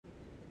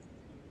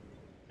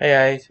Hey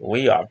guys,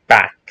 we are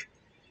back.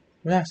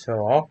 Yeah,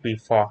 so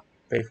before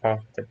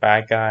the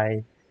bad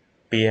guy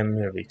being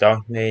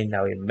redundant,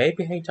 now we may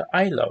be heading to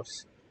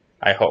Ilos.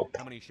 I hope.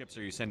 How many ships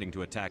are you sending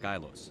to attack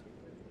Ilos?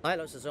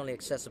 Ilos is only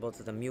accessible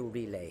to the Mu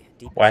relay,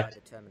 deep What?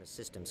 inside the Terminus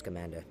systems,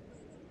 Commander.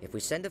 If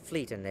we send a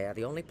fleet in there,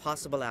 the only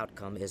possible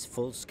outcome is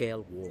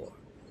full-scale war.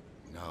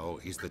 Now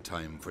is the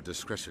time for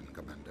discretion,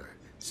 Commander.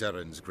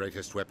 Saren's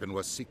greatest weapon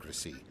was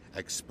secrecy.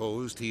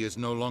 Exposed, he is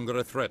no longer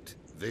a threat.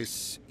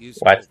 This is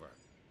What? over.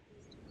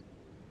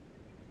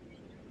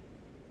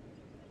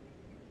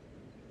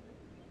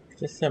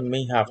 Just send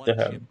me after One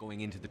him. ship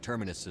going into the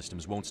Terminus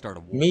systems won't start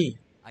a war. Me.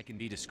 I can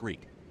be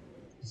discreet.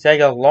 Say I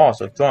got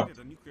lost or drunk.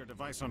 A nuclear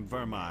device on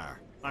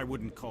Vermeer. I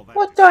wouldn't call that.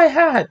 What I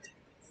had?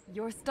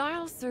 Your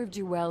style served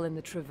you well in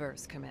the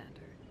Traverse,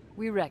 Commander.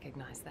 We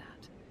recognize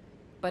that.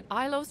 But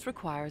Ilos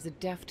requires a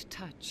deft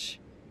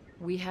touch.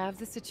 We have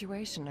the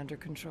situation under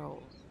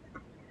control.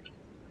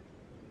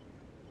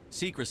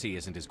 Secrecy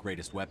isn't his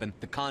greatest weapon.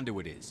 The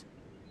conduit is.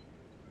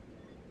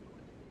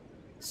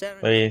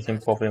 Saren But is it's a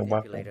master important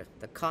weapon. manipulator.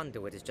 The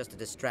conduit is just a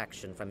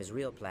distraction from his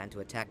real plan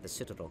to attack the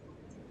Citadel.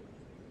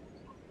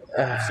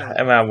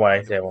 I'm not why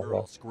I say We're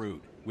all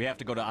screwed. We have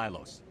to go to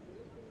Ilos.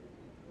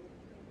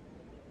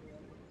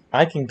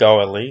 I can go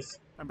at least.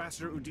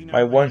 Ambassador Udina,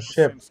 My one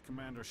ship.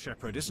 Commander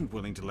Shepard isn't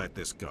willing to let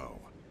this go.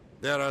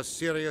 There are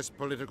serious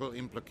political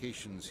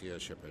implications here,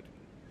 Shepard.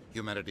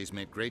 Humanity's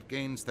made great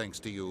gains thanks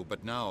to you,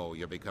 but now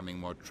you're becoming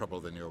more trouble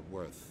than you're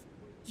worth.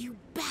 You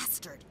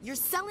bastard! You're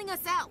selling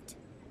us out!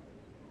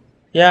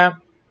 Yeah.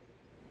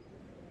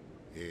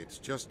 It's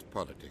just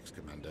politics,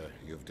 Commander.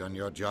 You've done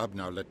your job,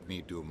 now let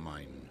me do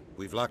mine.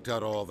 We've locked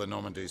out all the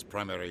Normandy's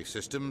primary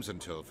systems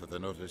until further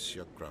notice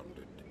you're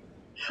grounded.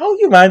 How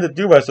you managed to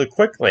do that so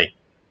quickly?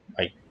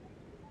 Like,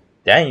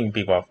 dang,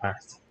 people are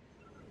fast.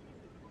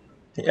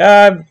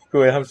 Yeah,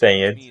 I'm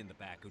saying it. Me in the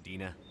back,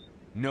 Udina.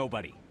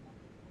 Nobody.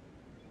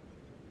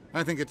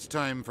 I think it's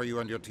time for you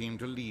and your team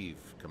to leave,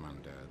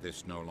 Commander.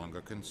 This no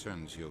longer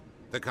concerns you.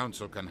 The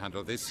Council can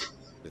handle this,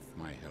 with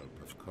my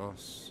help, of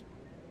course.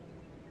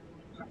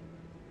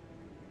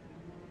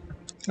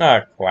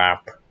 Ah,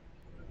 crap.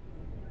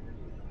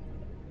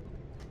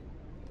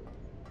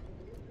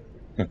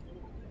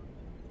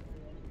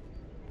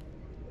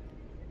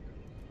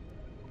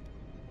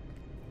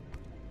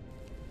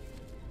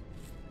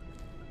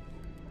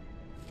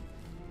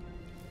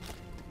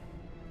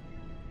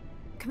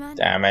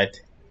 Commander. Damn it.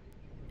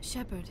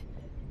 Shepard,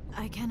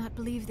 I cannot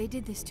believe they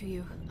did this to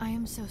you. I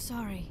am so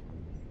sorry.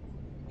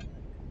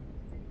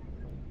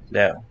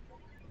 No.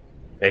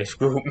 They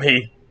screwed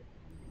me.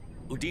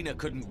 Udina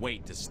couldn't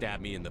wait to stab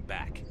me in the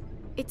back.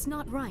 It's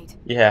not right.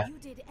 Yeah. You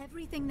did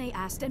everything they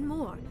asked and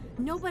more.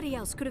 Nobody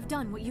else could have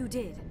done what you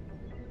did.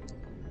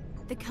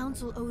 The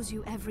Council owes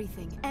you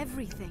everything,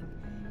 everything.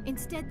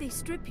 Instead, they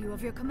strip you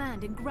of your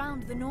command and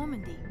ground the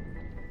Normandy.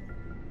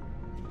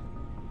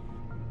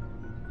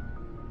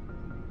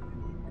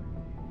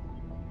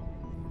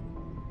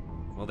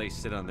 While they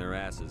sit on their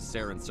asses,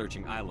 Saren's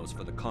searching Ilos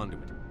for the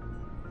conduit.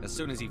 As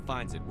soon as he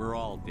finds it, we're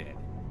all dead.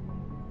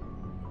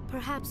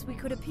 Perhaps we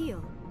could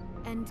appeal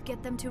and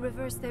get them to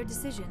reverse their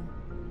decision.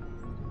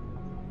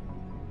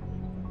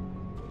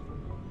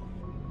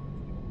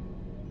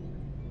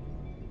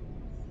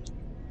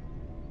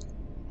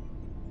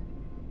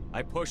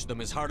 I pushed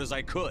them as hard as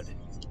I could.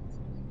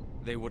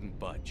 They wouldn't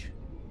budge.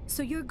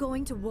 So you're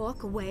going to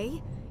walk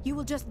away? You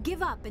will just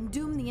give up and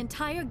doom the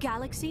entire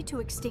galaxy to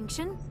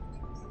extinction?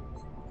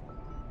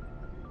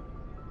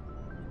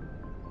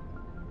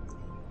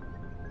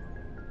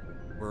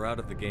 We're out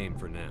of the game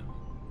for now,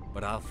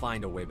 but I'll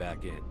find a way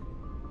back in.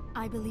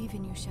 I believe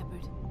in you,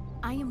 Shepard.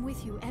 I am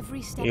with you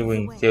every step You of the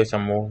will way. steal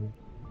some more.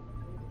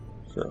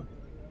 So.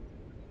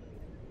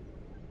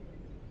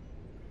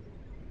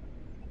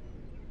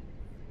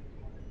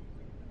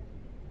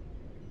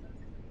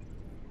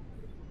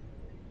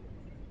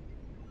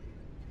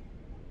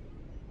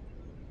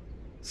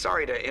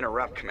 Sorry to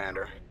interrupt,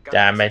 Commander. Got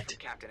Damn a message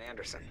it. from Captain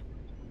Anderson.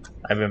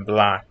 I've been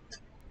blocked.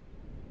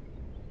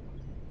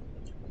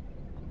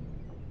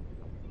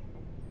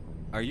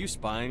 Are you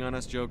spying on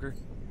us, Joker?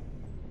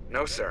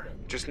 No, sir.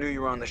 Just knew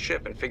you were on the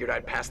ship and figured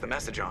I'd pass the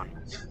message on.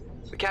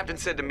 The captain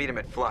said to meet him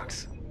at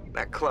Flux,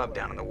 that club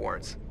down in the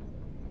wards.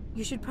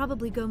 You should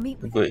probably go meet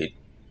with Good.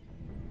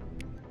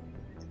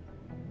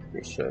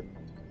 We should.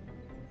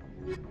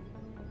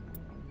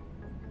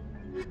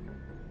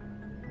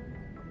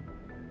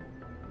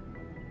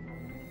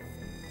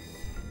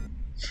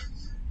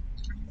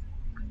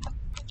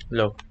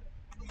 Look.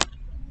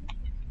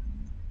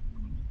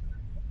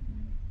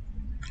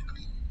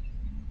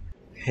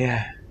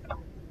 Yeah.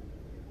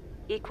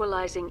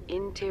 Equalizing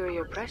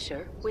interior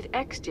pressure with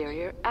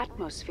exterior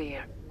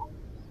atmosphere.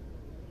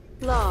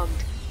 Logged.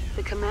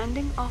 The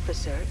commanding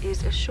officer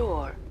is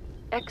ashore.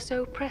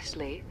 Exo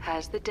Presley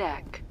has the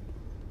deck.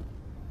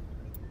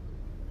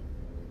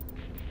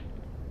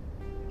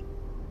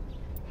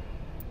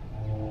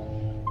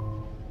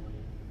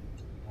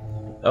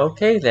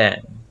 Okay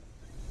then.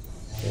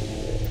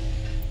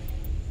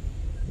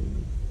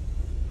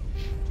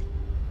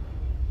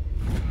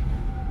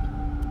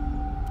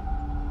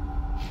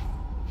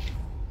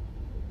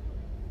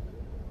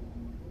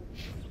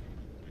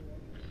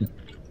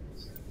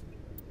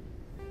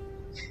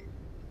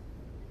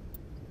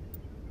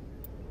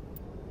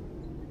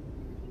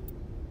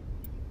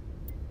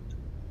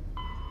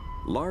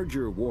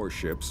 Larger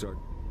warships are...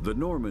 The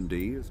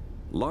Normandy is...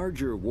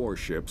 Larger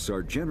warships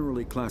are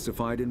generally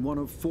classified in one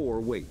of 4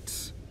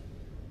 weights.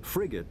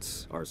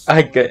 Frigates are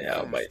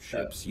fast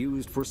ships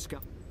used for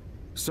scout.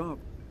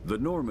 The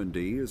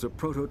Normandy is a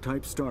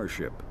prototype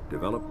starship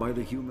developed by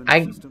the Human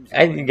Systems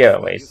I can get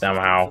away Alliance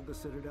somehow. of the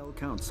Citadel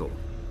Council.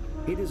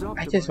 It is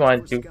I just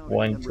want to do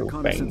one, two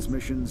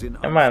things.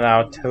 Am I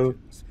allowed to?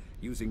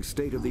 Using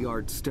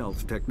state-of-the-art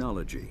stealth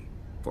technology.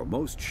 For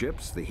most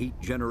ships, the heat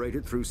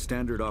generated through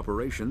standard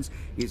operations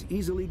is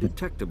easily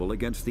detectable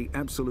against the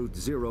absolute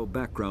zero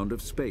background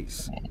of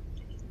space.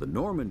 The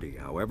Normandy,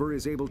 however,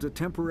 is able to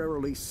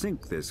temporarily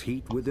sink this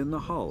heat within the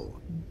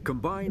hull.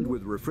 Combined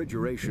with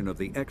refrigeration of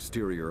the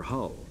exterior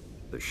hull,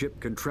 the ship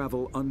can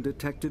travel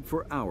undetected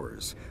for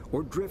hours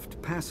or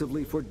drift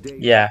passively for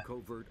days of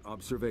covert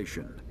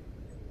observation.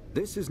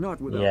 This is not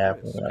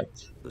without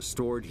risk. The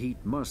stored heat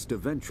must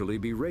eventually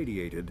be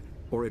radiated,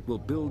 or it will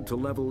build to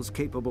levels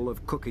capable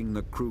of cooking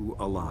the crew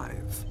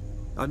alive.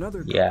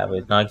 Another but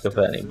it's not good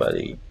for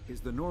anybody.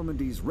 Is the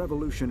Normandy's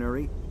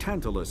revolutionary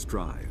Tantalus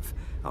drive,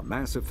 a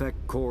mass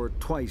effect core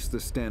twice the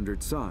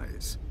standard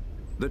size.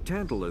 The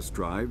Tantalus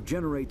drive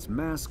generates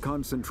mass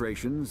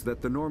concentrations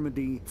that the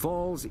Normandy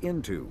falls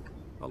into.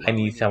 I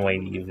need some way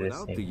to use this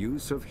Without thing. the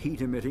use of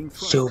heat-emitting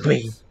Shoot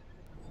me.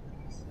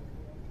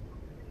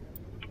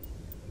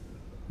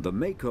 The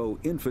Mako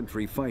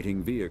infantry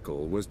fighting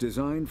vehicle was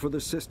designed for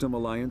the System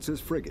Alliance's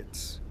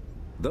frigates.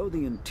 Though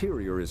the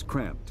interior is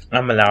cramped,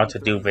 I'm allowed to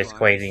do this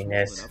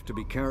craziness. to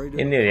be carried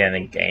In the end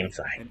of the game,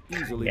 so and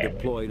easily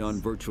deployed on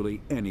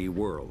virtually any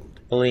world.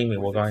 Believe me,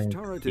 we're going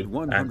Turreted to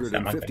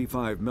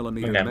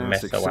 155mm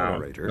mass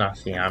accelerator not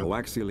see I'm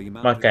coaxially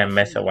not gonna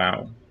mess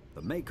around.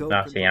 The Mako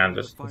Not can see I'm provide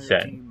a just fire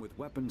concerned. team with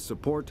weapon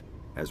support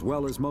as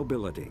well as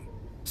mobility.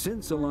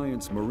 Since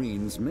Alliance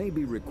Marines may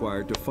be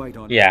required to fight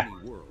on any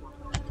world,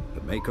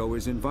 the Mako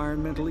is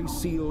environmentally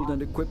sealed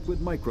and equipped with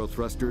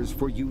microthrusters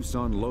for use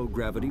on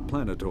low-gravity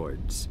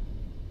planetoids.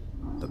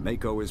 The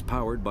Mako is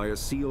powered by a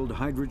sealed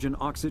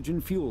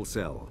hydrogen-oxygen fuel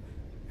cell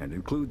and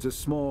includes a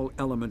small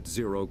Element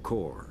Zero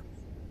core.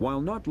 While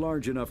not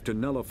large enough to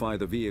nullify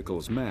the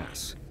vehicle's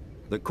mass,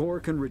 the core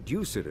can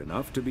reduce it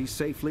enough to be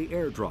safely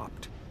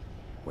airdropped.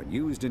 When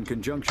used in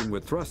conjunction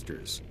with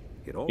thrusters,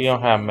 it also We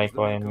don't have allows the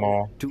Mako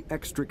anymore. to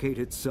extricate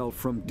itself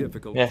from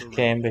difficult Yes,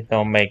 game with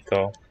no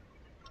Mako.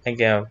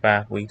 Again,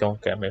 back we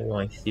don't get me. We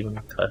only see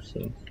my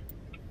cutscenes.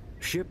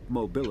 Ship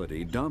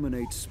mobility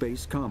dominates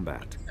space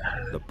combat.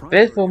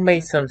 This will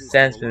make some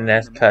sense in the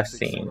next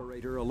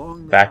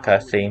cutscene. Back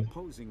cutscene.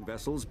 Opposing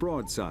vessels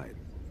broadside.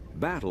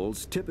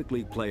 Battles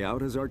typically play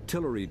out as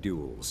artillery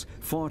duels,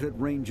 fought at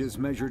ranges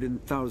measured in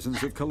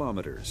thousands of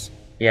kilometers.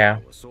 Yeah.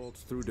 This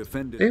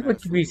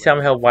would be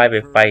somehow why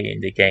we're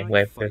fighting the game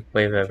with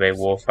a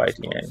war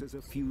fighting in.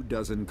 A few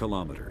dozen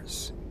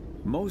kilometers.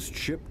 Most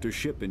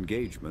ship-to-ship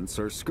engagements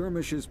are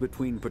skirmishes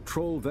between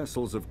patrol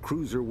vessels of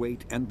cruiser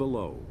weight and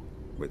below,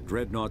 with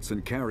dreadnoughts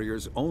and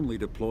carriers only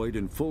deployed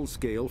in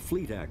full-scale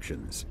fleet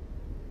actions.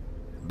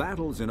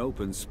 Battles in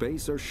open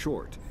space are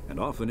short and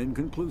often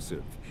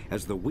inconclusive,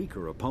 as the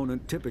weaker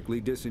opponent typically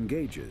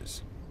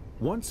disengages.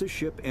 Once a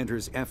ship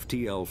enters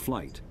FTL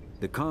flight,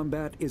 the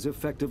combat is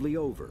effectively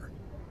over.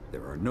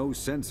 There are no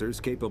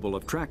sensors capable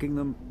of tracking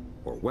them,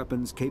 or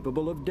weapons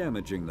capable of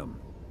damaging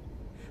them.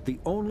 The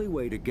only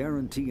way to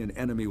guarantee an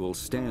enemy will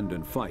stand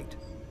and fight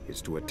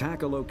is to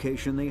attack a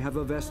location they have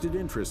a vested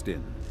interest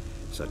in,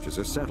 such as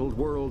a settled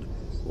world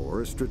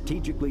or a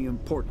strategically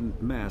important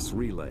mass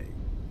relay.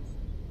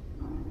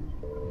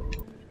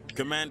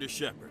 Commander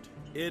Shepard,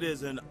 it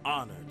is an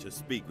honor to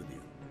speak with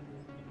you.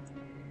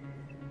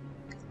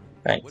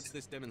 Thanks. What's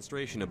this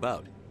demonstration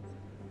about?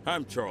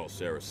 I'm Charles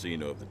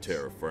Saraceno of the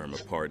Terra Firma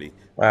Party.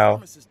 Wow.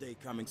 Armistice Day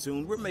coming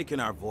soon, we're making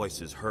our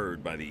voices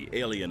heard by the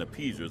alien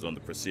appeasers on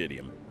the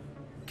Presidium.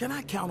 Can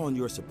I count on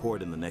your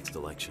support in the next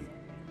election?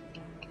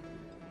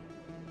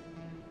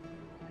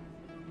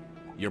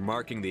 You're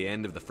marking the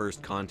end of the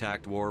First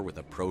Contact War with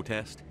a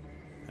protest?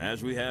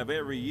 As we have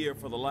every year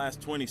for the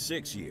last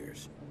 26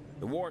 years.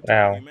 The war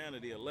taught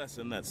humanity a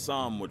lesson that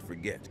some would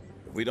forget.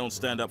 If we don't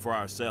stand up for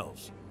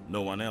ourselves,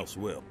 no one else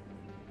will.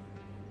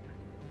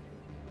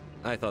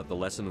 I thought the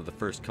lesson of the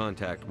First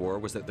Contact War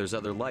was that there's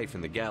other life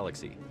in the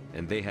galaxy,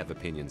 and they have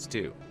opinions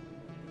too.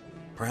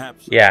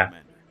 Perhaps. Yeah.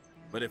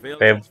 But if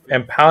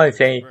and Power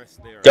saying,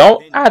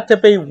 don't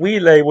activate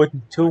relay with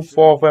 2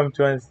 them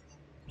to.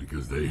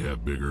 Because they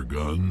have bigger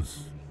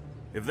guns?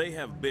 If they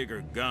have bigger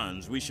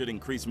guns, we should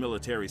increase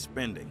military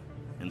spending.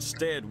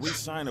 Instead, we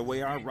sign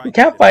away our rights. You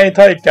can't fight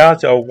entire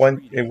galaxy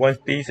in one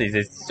species.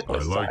 It's I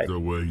like the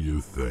way you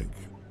think.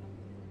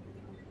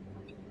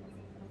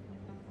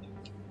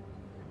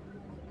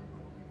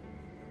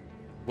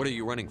 What are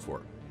you running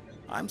for?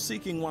 I'm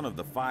seeking one of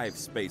the 5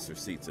 spacer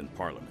seats in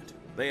Parliament.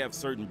 They have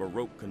certain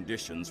baroque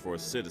conditions for a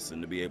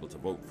citizen to be able to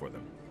vote for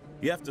them.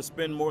 You have to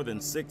spend more than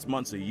 6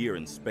 months a year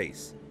in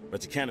space,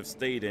 but you can't have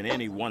stayed in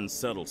any one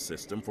settled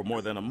system for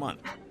more than a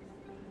month.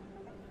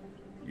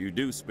 You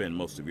do spend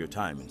most of your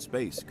time in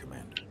space,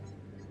 Commander.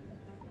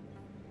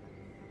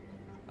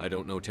 I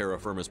don't know Terra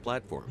Firma's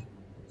platform.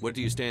 What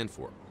do you stand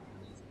for?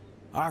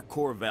 Our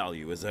core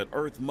value is that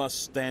Earth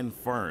must stand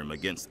firm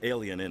against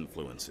alien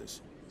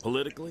influences.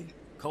 Politically,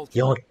 Your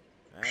culturally,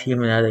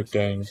 team in other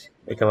games,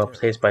 they got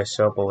replaced by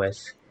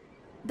Cerberus.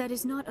 That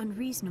is not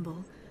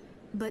unreasonable,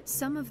 but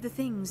some of the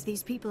things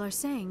these people are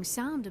saying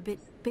sound a bit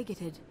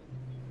bigoted.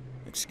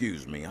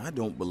 Excuse me, I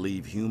don't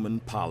believe human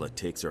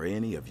politics are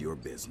any of your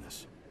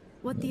business.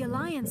 What the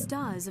Alliance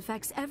does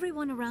affects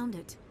everyone around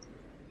it.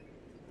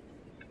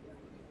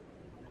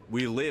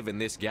 We live in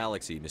this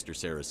galaxy, Mr.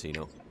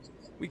 Saraceno.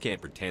 We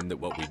can't pretend that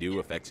what we do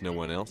affects no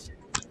one else.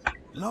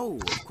 No,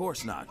 of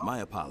course not. My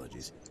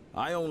apologies.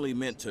 I only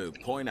meant to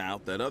point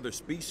out that other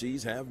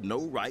species have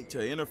no right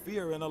to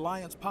interfere in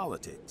Alliance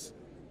politics.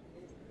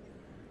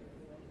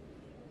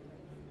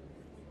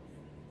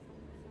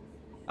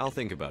 I'll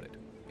think about it.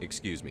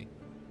 Excuse me.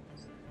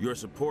 Your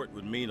support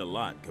would mean a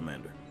lot,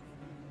 Commander.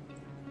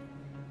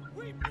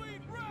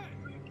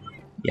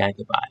 Yeah,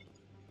 goodbye.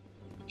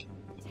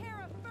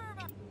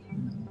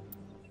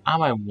 I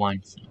might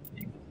want something.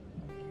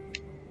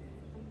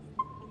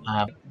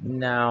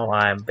 Now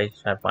I'm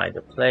basically trying to find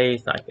a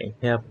place I can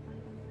help.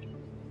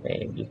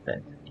 And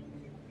defense.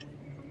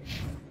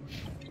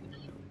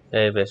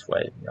 Okay, this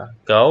way.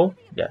 Go?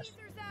 Yes.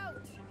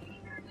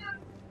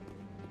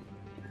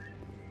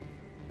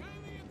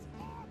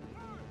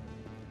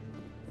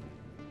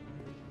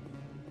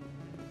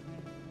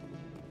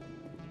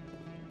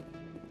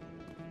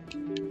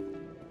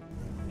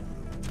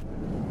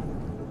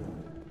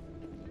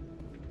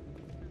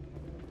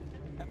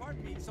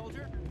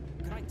 Soldier,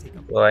 could I take a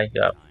Going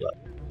up.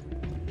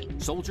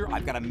 Soldier,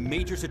 I've got a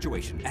major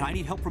situation, and I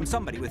need help from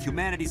somebody with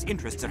humanity's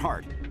interests at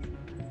heart.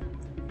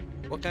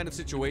 What kind of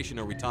situation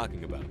are we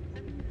talking about?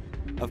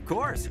 Of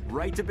course,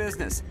 right to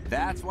business.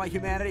 That's why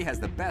humanity has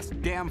the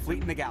best damn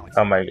fleet in the galaxy.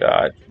 Oh my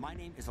god. My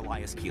name is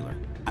Elias Keeler.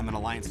 I'm an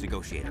Alliance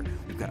negotiator.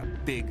 We've got a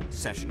big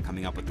session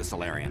coming up with the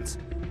Solarians.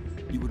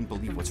 You wouldn't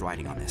believe what's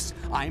riding on this.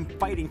 I'm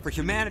fighting for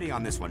humanity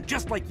on this one,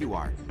 just like you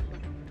are.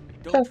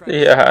 Don't try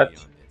to sell me on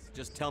this.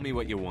 Just tell me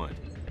what you want.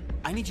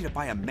 I need you to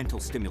buy a mental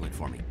stimulant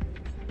for me.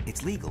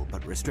 It's legal,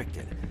 but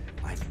restricted.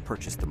 I've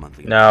purchased the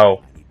monthly.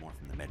 No. I need more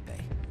from the med bay.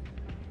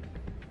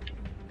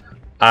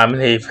 I'm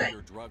leaving.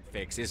 Your drug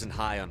fix isn't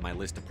high on my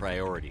list of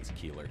priorities,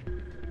 Keeler.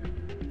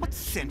 What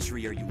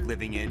century are you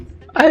living in?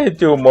 I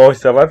do more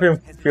stuff. I've been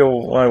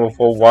feeling one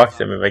before walks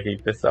and if I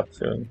keep this up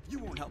soon.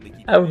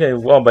 I really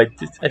want, but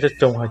I just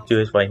don't want to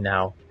do this right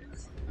now.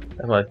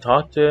 I'm gonna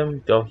talk to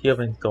him, go here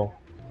and go.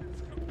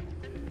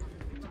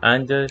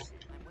 And just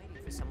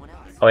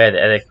oh yeah,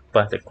 the edit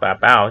bust the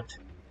crap out.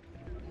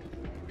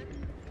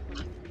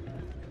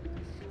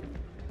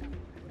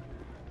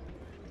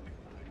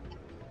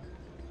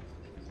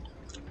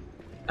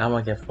 I'm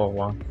gonna get for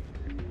one.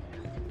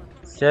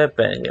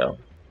 Finial.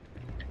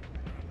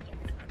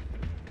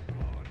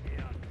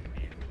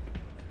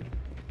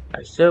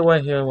 I should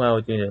went here when I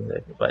was doing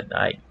this, but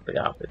I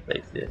forgot what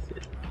place this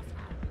is.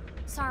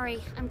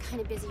 Sorry, I'm kind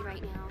of busy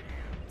right now.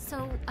 So,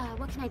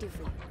 what can I do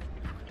for you?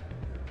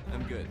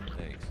 I'm good,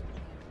 thanks.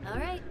 All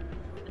right.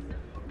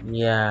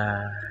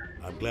 Yeah.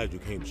 I'm glad you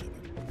came,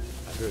 Shepard.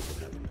 I heard what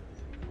happened.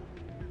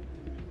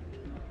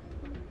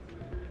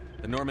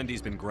 The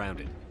Normandy's been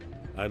grounded.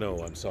 I know,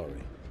 I'm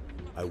sorry.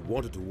 I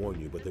wanted to warn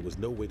you, but there was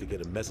no way to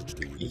get a message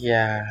to you.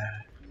 Yeah.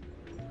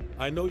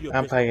 I know you're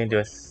I'm probably gonna do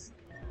this.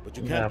 But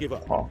you can't give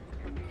up.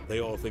 They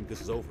all think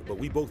this is over, but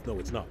we both know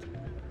it's not.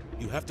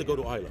 You have to go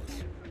to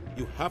Ilos.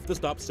 You have to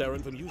stop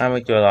Saren from using I'm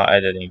gonna do a lot of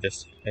editing,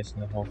 just in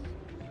the whole.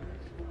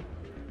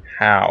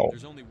 How?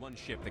 There's only one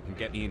ship that can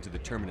get me into the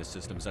Terminus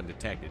systems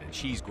undetected, and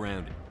she's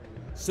grounded.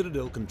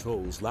 Citadel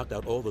controls locked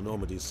out all the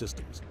Normandy's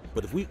systems,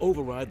 but if we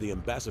override the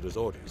Ambassador's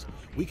orders,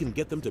 we can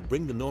get them to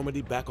bring the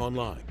Normandy back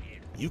online.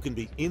 You can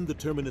be in the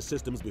Terminus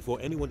systems before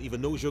anyone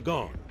even knows you're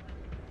gone.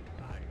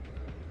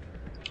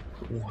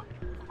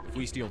 If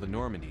we steal the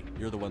Normandy,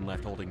 you're the one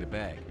left holding the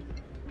bag.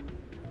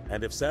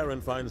 And if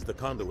Saren finds the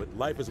conduit,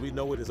 life as we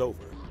know it is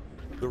over.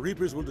 The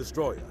Reapers will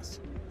destroy us.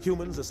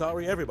 Humans,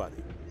 Asari, everybody.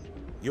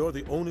 You're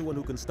the only one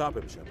who can stop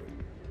him, Shepard.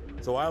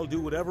 So I'll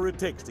do whatever it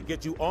takes to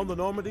get you on the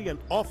Normandy and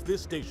off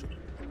this station.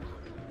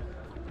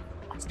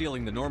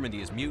 Stealing the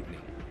Normandy is mutiny.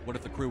 What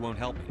if the crew won't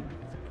help me?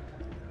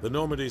 The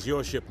Normandy's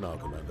your ship now,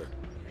 Commander.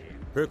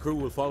 Her crew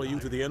will follow you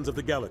to the ends of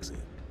the galaxy.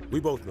 We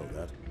both know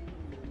that.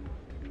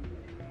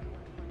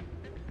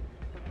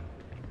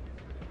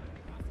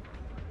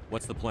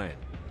 What's the plan?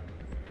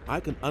 I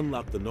can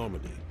unlock the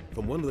Normandy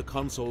from one of the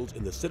consoles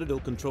in the Citadel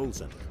Control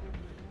Center.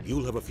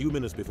 You'll have a few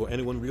minutes before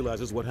anyone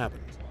realizes what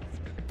happened.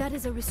 That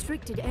is a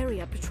restricted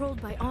area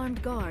patrolled by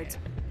armed guards.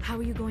 How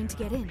are you going to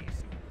get in?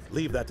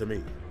 Leave that to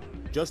me.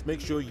 Just make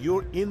sure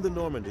you're in the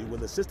Normandy when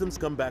the systems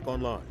come back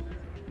online.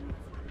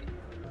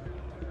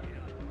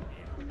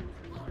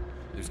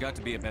 There's got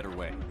to be a better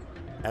way.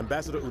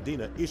 Ambassador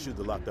Udina issued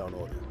the lockdown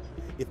order.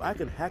 If I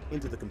can hack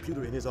into the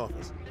computer in his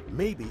office,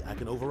 maybe I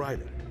can override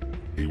it.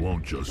 He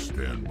won't just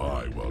stand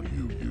by while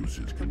you use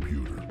his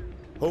computer.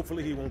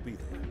 Hopefully he won't be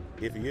there.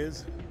 If he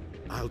is,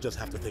 I'll just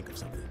have to think of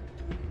something.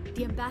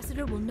 The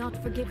Ambassador will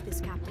not forgive this,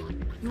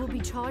 Captain. You will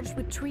be charged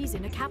with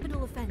treason, a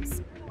capital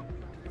offense.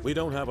 We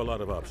don't have a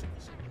lot of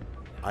options.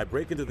 I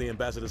break into the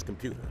ambassador's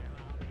computer,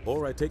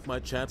 or I take my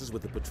chances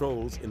with the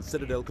patrols in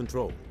Citadel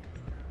control.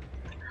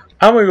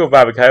 I'm gonna go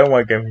back because I don't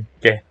want to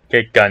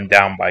get gunned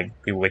down by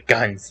people with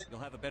guns. You'll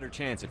have a better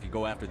chance if you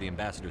go after the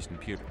ambassador's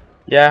computer.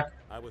 Yeah.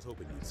 I was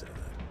hoping you'd say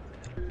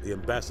that. The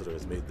ambassador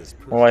has made this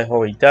Well, I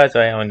hope he does.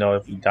 I don't know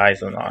if he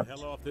dies or not.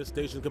 Hell off this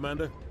station,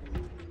 Commander.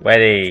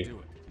 Ready.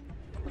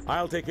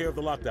 I'll take care of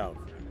the lockdown.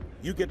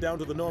 You get down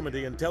to the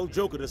Normandy and tell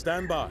Joker to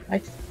stand by.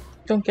 I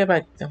don't get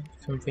back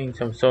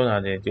some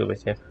sonar to do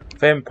with him.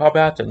 For him pop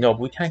out, no,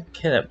 we can't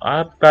kill him.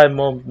 I've got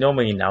more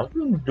Normandy now.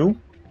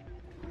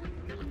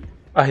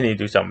 I need to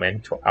do some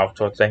mental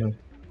outsourcing.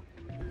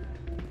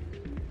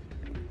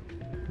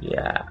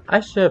 Yeah,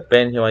 I should have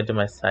been here to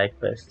my side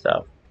quest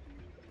stuff.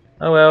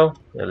 Oh well,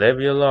 you'll leave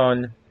you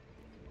alone.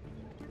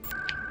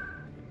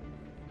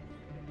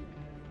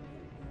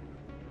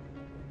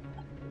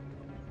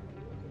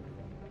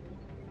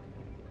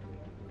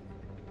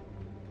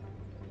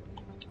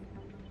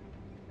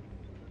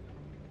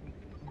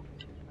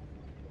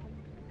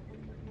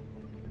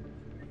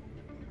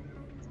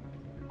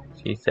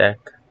 She's sick.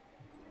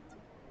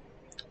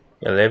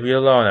 You'll leave you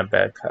alone, I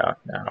better cut off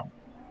now.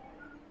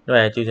 No,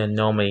 I do the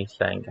normally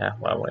thing.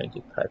 What I want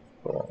to cut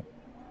for.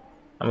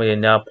 I mean, the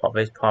nail pop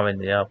is probably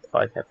the nail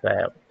pop. I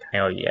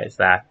kind of use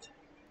that.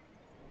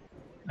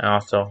 And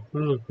also,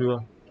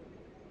 building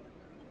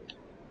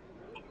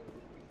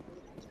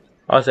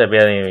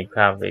a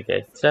craft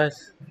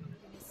just.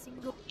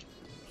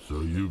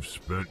 So you've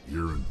spent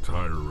your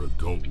entire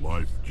adult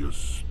life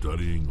just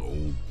studying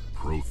old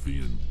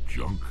Prothean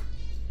junk?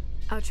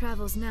 Our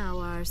travels now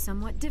are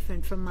somewhat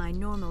different from my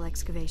normal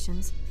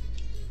excavations.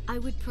 I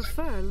would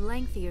prefer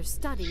lengthier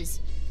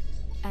studies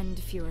and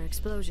fewer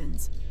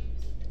explosions.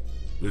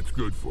 It's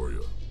good for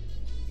you.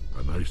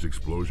 A nice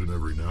explosion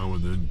every now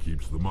and then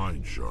keeps the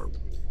mind sharp.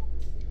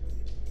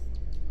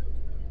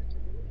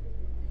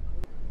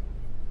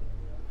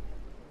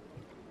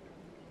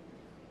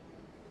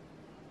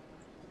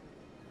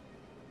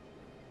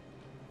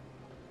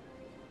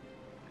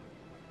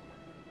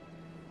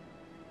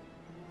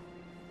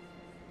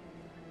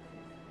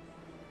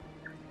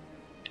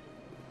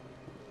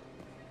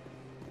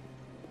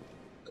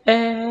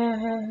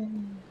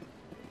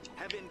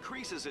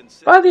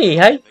 Buddy,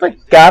 I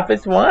forgot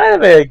this one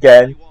of it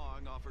again.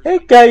 Hey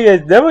guy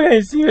is never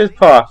gonna see this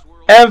part.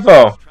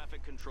 Ever.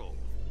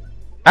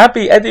 I'll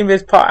be editing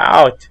this part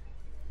out.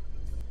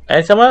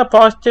 And some other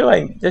parts too,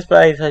 and just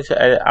by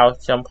edit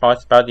out some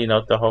parts about, you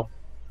know, the whole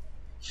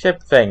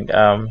ship thing.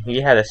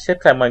 He had a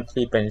ship I want to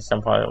keep in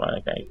some part I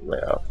want to get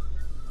rid of.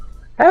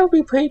 That would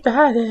be pretty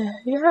bad,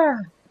 yeah.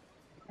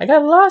 I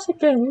got lost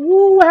again.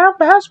 Woo, how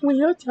fast were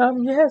your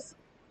time, yes.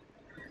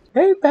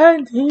 Very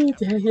bad indeed,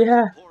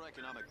 yeah.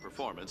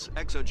 Performance,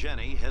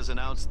 ExoGeni has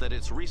announced that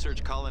its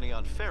research colony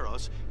on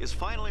Pharos is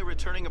finally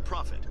returning a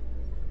profit.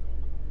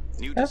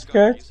 New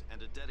discoveries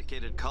and a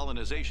dedicated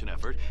colonization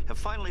effort have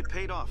finally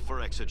paid off for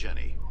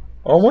ExoGeni.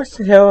 Almost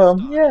to tell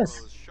him,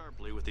 yes.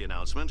 Sharply with the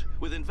announcement,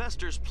 with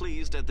investors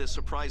pleased at this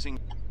surprising.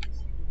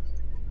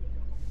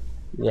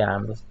 Yeah,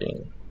 I'm just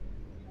being.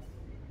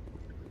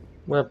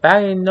 We're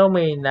back in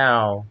Nomad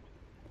now.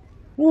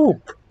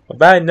 Whoop! We're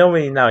back in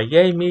Nomad now.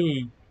 Yay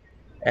me!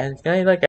 And can I like